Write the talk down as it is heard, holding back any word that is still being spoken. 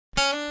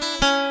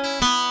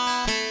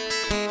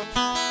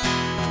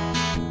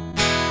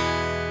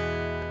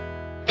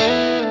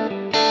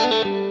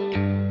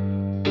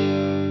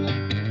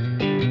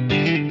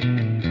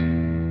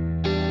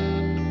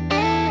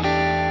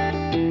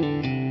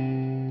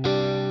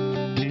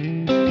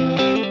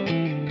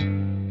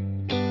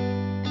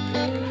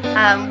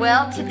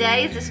Well,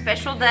 today is a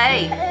special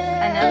day.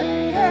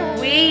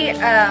 We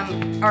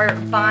are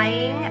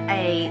buying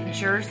a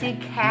Jersey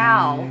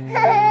cow.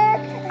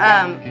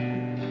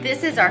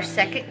 This is our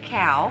second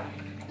cow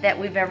that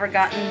we've ever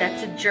gotten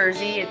that's a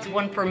Jersey. It's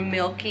one for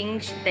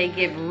milking. They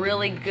give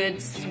really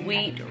good,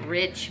 sweet,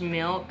 rich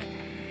milk.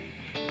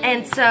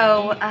 And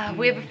so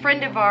we have a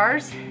friend of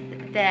ours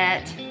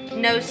that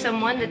knows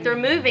someone that they're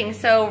moving.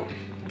 So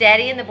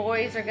Daddy and the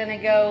boys are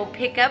gonna go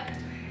pick up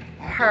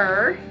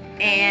her,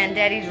 and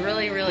Daddy's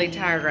really, really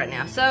tired right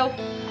now. So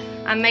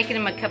I'm making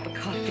him a cup of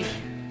coffee.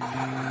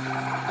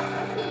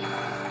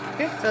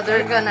 So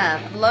they're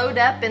gonna load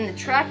up in the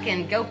truck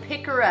and go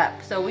pick her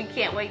up. So we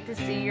can't wait to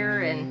see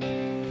her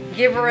and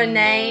give her a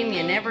name.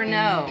 You never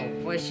know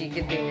what she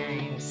could be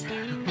named.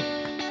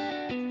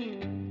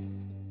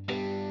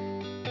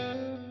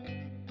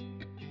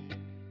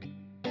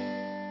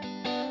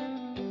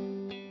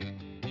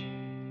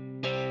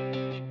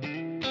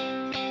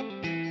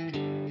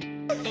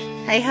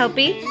 Hey,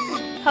 Hopi.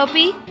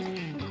 Hopi,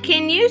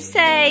 can you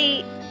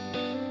say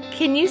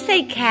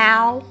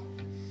cow?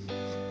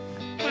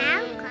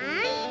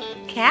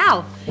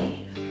 Cow.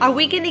 Are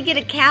we gonna get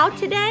a cow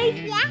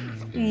today? Yeah.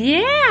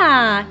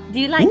 Yeah. Do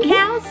you like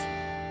cows?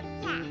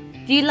 Yeah.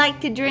 Do you like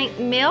to drink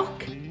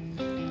milk?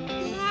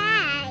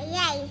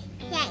 Yeah.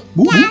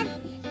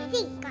 Cows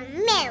drink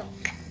milk.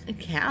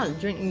 Cows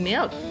drink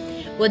milk.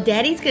 Well,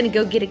 Daddy's gonna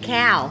go get a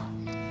cow.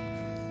 And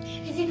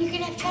then you're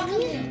gonna have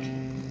chocolate milk.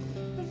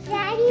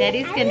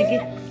 Daddy's gonna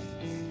get.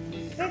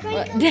 We're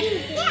going to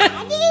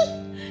Daddy.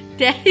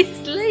 Daddy's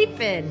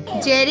sleeping.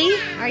 Jetty,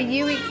 are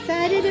you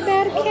excited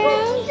about a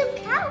cow?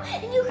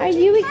 Are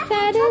you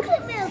excited?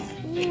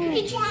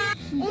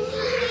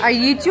 Are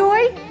you,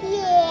 Joy?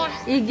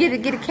 Yeah. You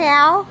get a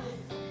cow?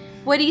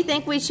 What do you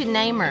think we should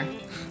name her?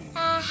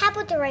 How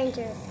about the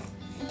Rangers?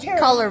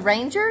 Call her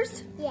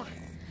Rangers? Yeah.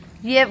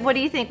 Yeah. What do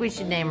you think we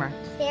should name her?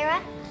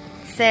 Sarah.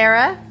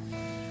 Sarah.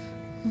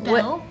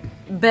 Belle.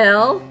 What?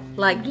 Belle,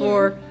 like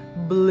for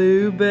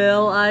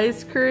Bluebell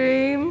ice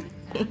cream.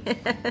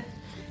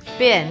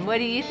 Ben, what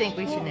do you think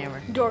we should name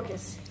her?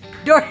 Dorcas.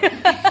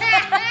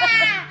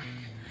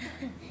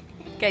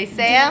 Okay,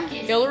 Sam?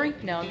 Hillary?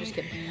 No, I'm just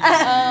kidding.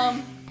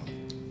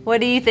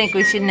 What do you think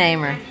we should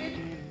name her?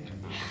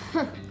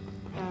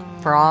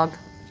 Frog?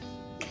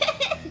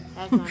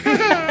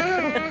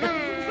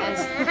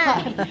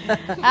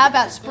 How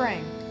about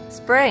Spring?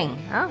 Spring.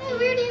 Oh. Hey,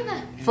 we already have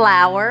that.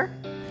 Flower?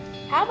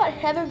 How about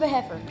Heather the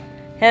Heifer?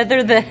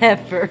 Heather the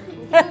Heifer.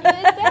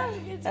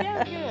 It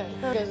sounds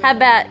good. How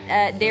about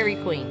Dairy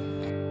Queen?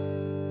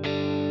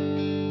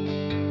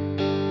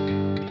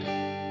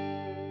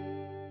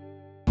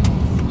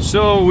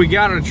 So we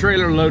got our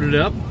trailer loaded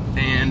up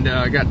and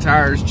got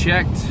tires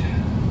checked.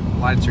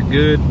 Lights are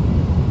good.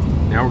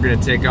 Now we're gonna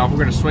take off. We're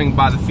gonna swing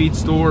by the feed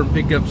store and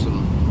pick up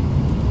some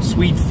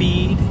sweet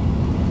feed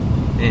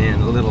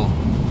and a little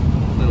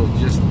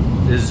just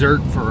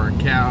dessert for our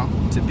cow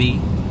to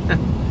be.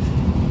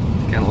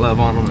 Kind of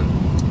love on them and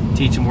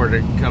teach them where to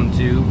come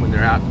to when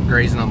they're out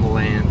grazing on the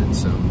land. And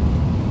so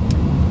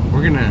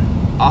we're gonna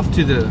off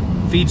to the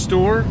feed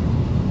store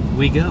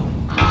we go.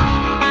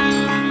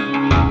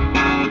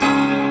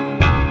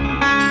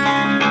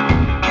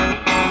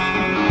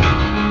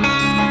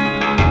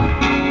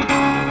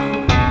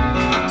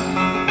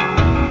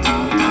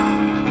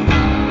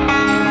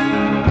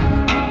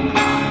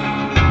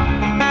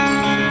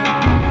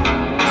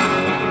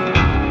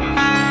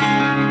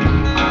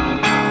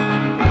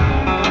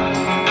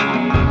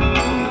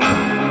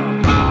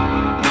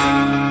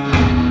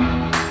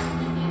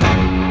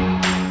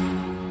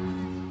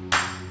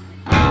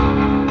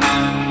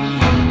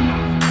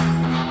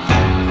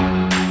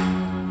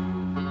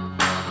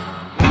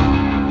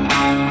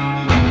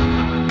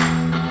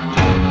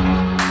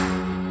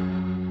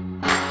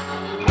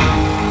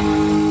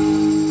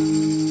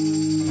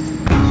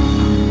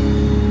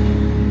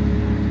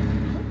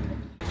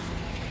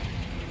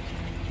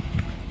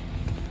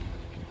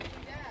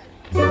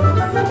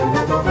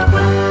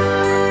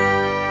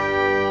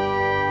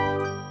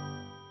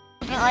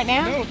 Right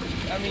now? No,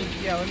 I mean,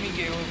 yeah, let me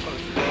get a little closer.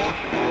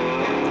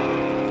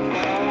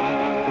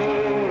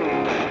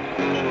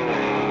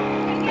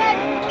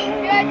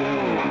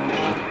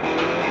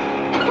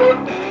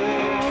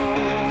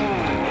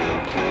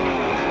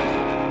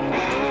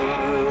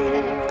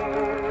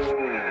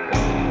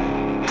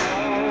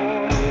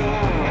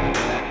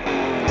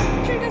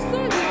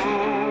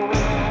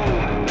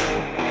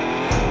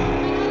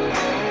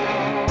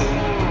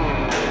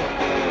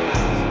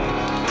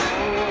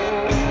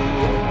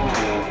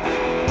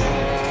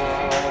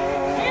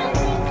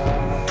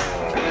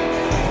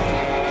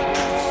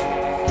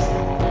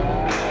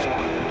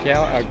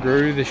 Cow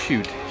outgrew the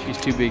chute. She's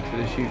too big for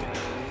the chute.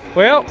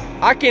 Well,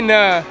 I can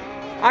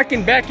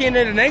back in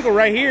at an angle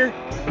right here.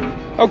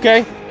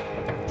 Okay.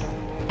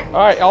 All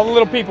right, all the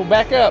little people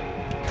back up.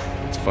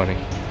 It's funny.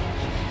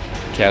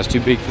 Cow's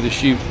too big for the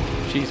chute.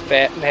 She's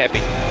fat and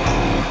happy.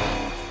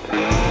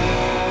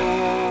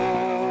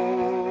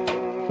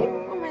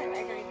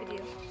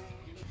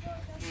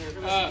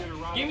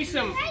 Give me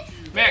some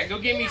Matt, go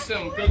get me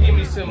some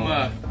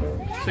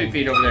sweet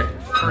feet over there.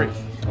 Hurry.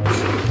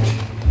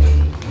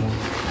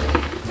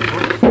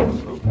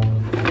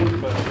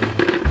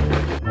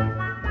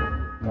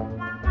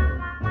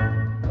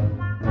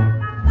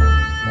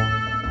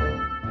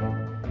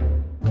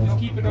 Just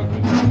keep it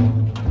open.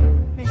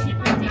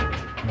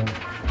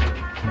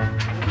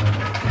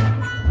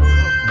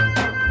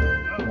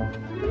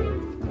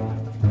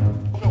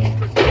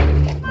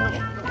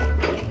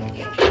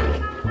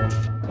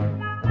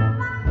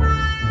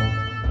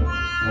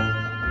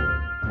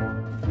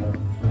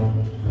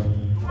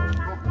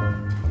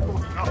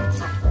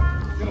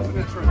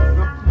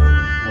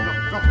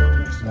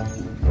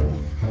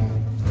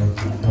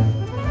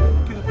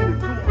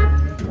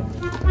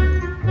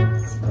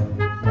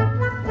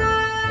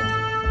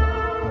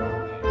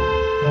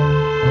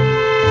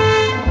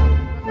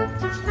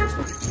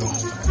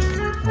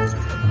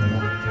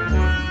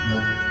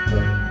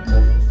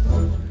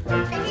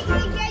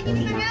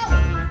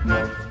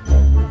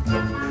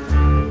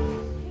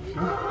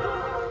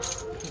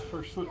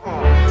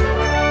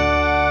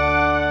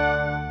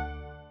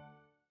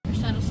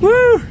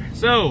 Woo!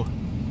 So,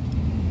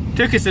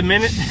 took us a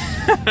minute,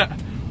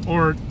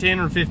 or 10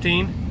 or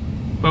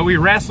 15, but we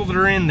wrestled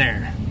her in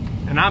there.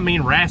 And I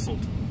mean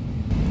wrestled.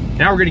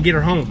 Now we're gonna get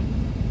her home.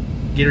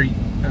 Get her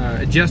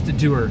adjusted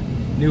to her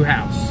new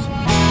house.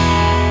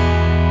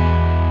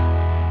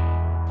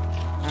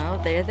 Oh,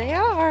 there they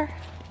are.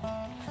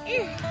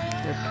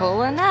 They're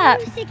pulling up.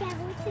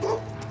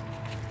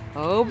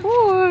 Oh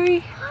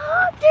boy.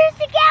 Oh, there's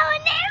a cow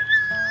in there.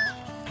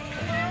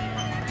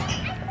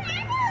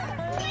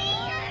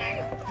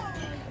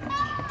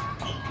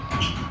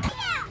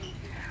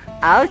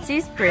 Oh,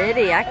 she's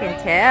pretty, I can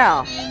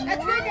tell.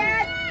 That's good,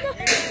 Dad.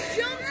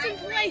 She jumps in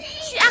place.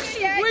 She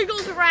actually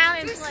wiggles around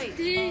in place.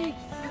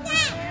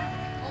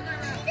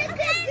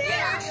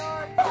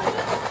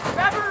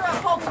 Grab her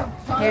up,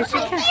 Here she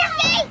comes.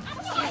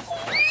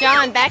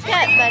 John, back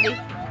up, buddy.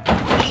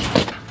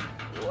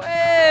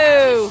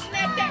 Whoa.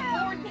 Smack that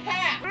board in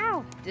half.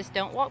 Ow. Just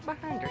don't walk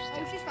behind her.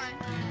 Oh, she's fine.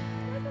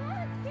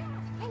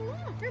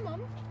 Here,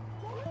 Mom.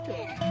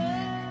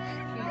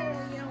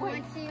 You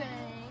want to see?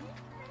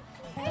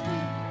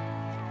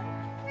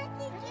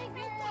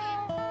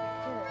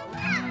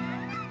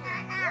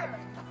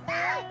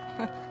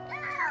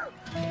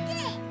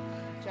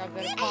 Y'all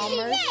go to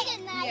Palmer's.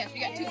 Yes, we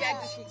got 2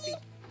 bags of sweet feet.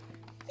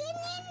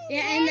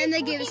 Yeah, and then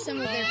they give us some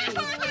of their food.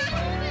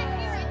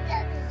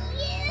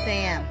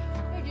 Sam.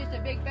 You're just a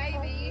big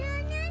baby.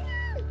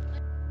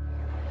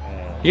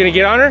 You gonna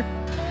get on her?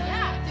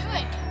 Yeah, do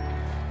it.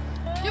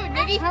 Do it,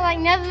 Niggy. I like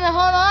nothing to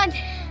hold on.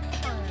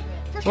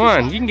 Come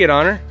on, you can get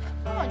on her.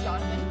 Come on,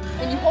 Jonathan.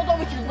 And you hold on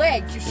with your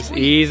legs. You're Just sweet.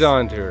 ease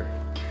onto her.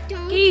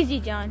 Easy,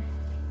 John.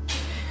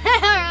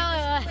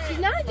 She's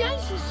not doing.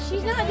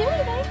 She's not doing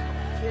anything.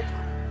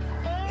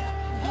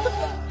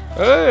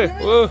 Hey,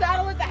 whoa.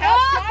 Saddle at the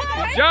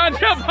house, John,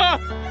 jump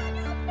off!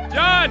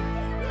 John!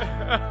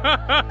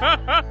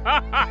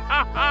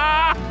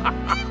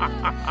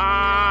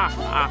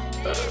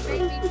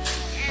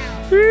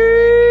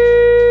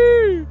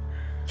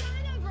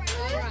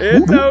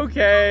 It's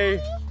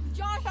okay.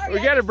 We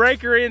gotta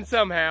break her in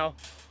somehow.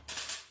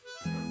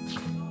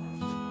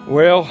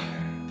 Well,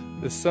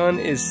 the sun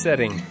is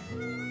setting.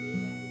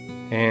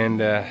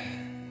 And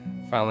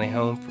finally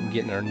home from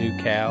getting our new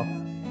cow.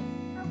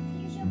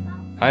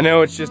 I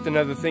know it's just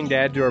another thing to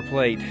add to our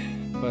plate,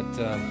 but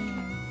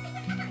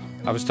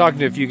I was talking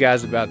to a few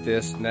guys about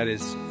this, and that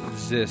is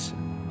this.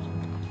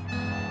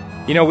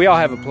 You know, we all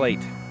have a plate,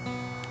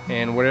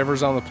 and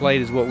whatever's on the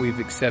plate is what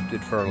we've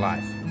accepted for our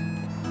life.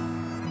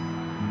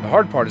 The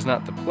hard part is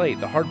not the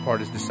plate. The hard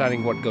part is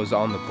deciding what goes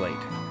on the plate.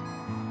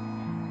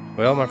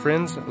 Well, my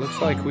friends, it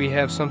looks like we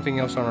have something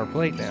else on our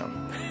plate now.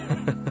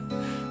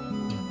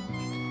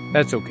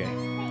 That's okay.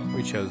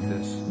 We chose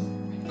this.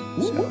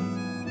 So,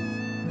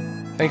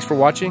 thanks for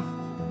watching,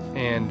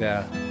 and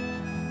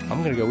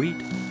I'm gonna go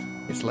eat.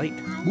 It's late,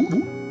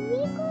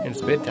 and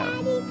it's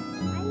bedtime.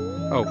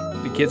 Oh,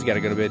 the kids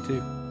gotta go to bed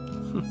too.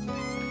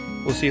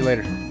 We'll see you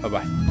later.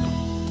 Bye-bye.